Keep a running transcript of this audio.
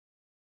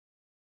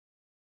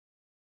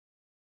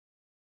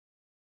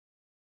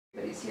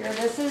piece here.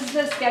 This is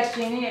the sketch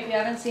genie. If you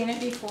haven't seen it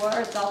before,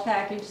 it's all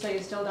packaged, so you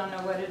still don't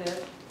know what it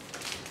is.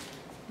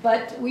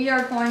 But we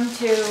are going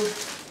to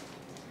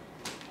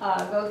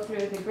go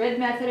through the grid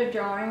method of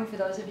drawing for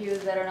those of you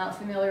that are not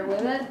familiar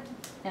with it.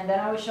 And then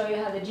I will show you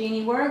how the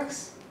genie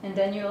works, and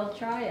then you'll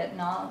try it.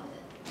 And I'll,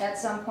 at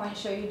some point,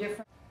 show you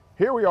different.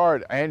 Here we are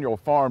at Annual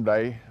Farm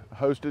Day,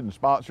 hosted and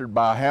sponsored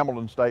by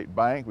Hamilton State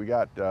Bank. We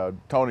got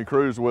Tony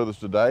Cruz with us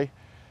today.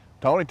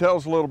 Tony, tell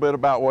us a little bit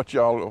about what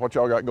y'all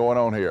got going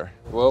on here.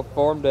 Well,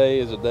 Farm Day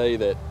is a day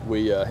that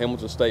we,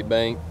 Hamilton State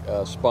Bank,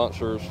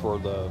 sponsors for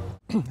the...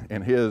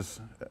 And his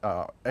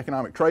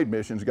economic trade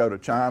missions go to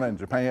China and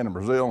Japan and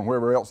Brazil and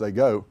wherever else they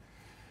go.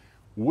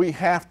 We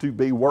have to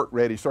be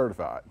work-ready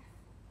certified.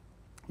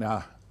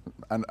 Now,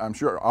 I'm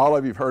sure all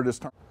of you have heard this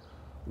term.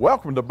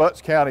 Welcome to Butts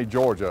County,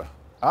 Georgia.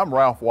 I'm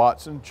Ralph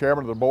Watson,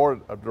 Chairman of the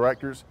Board of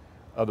Directors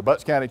of the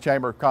Butts County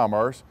Chamber of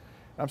Commerce.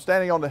 I'm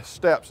standing on the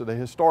steps of the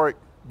historic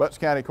Butts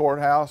County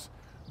Courthouse,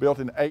 built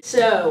in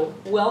So,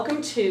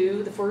 welcome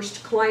to the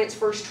client's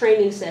first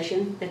training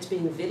session that's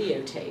being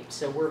videotaped,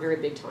 so we're very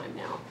big time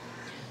now.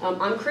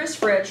 I'm Chris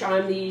Fritch.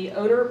 I'm the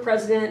owner,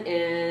 president,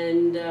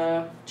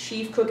 and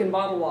chief cook and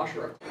bottle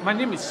washer. My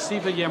name is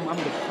Siva Yam. I'm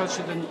the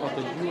president of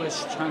the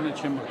U.S.-China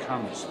Chamber of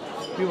Commerce.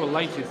 We would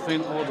like to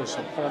thank all the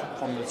support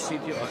from the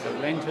city of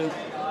Atlanta.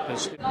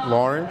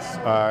 Lawrence,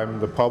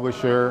 I'm the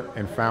publisher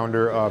and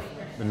founder of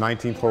the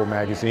 19th Hole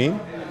magazine.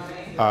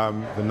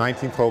 The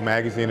 19th Hole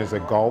magazine is a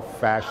golf,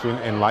 fashion,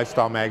 and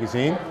lifestyle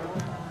magazine.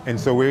 And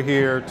so we're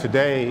here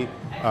today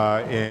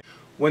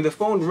When the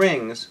phone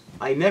rings,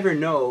 I never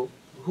know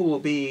who will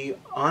be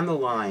on the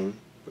line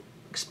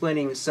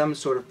explaining some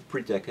sort of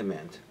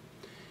predicament.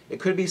 It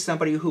could be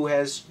somebody who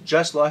has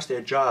just lost their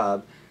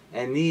job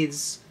and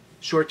needs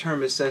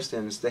short-term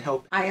assistance to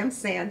help. I am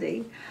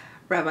Sandy.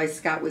 Rabbi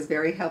Scott was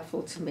very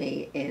helpful to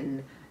me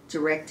in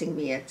directing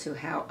me as to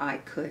how I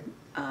could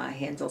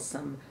handle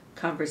some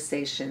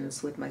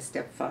conversations with my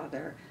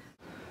stepfather.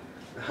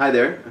 Hi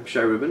there, I'm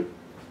Shai Rubin,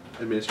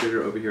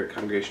 administrator over here at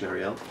Congregation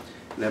Ariel,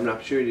 and I have an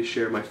opportunity to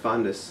share my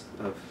fondness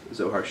of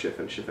Zohar Schiff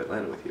and Schiff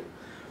Atlanta with you.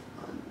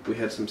 We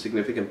had some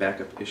significant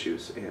backup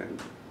issues,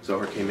 and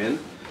Zohar came in,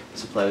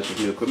 supplied us with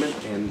new equipment,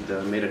 and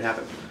made it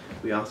happen.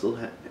 We also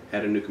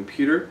had a new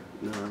computer.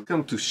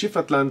 Welcome to Schiff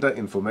Atlanta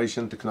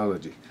Information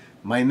Technology.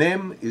 My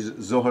name is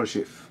Zohar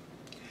Schiff.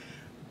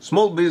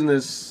 Small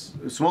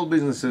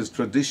businesses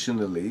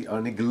traditionally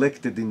are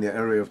neglected in the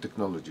area of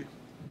technology.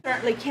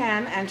 Certainly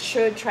can and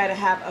should try to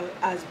have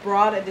as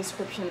broad a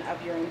description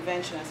of your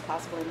invention as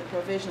possible in the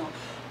provisional.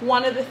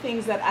 One of the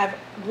things that I've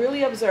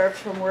really observed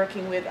from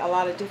working with a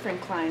lot of different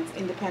clients,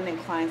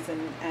 independent clients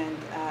and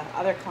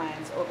other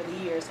clients over the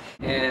years.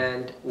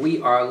 And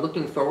we are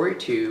looking forward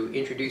to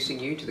introducing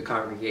you to the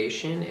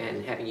congregation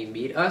and having you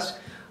meet us.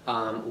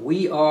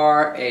 We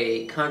are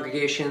a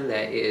congregation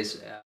that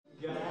is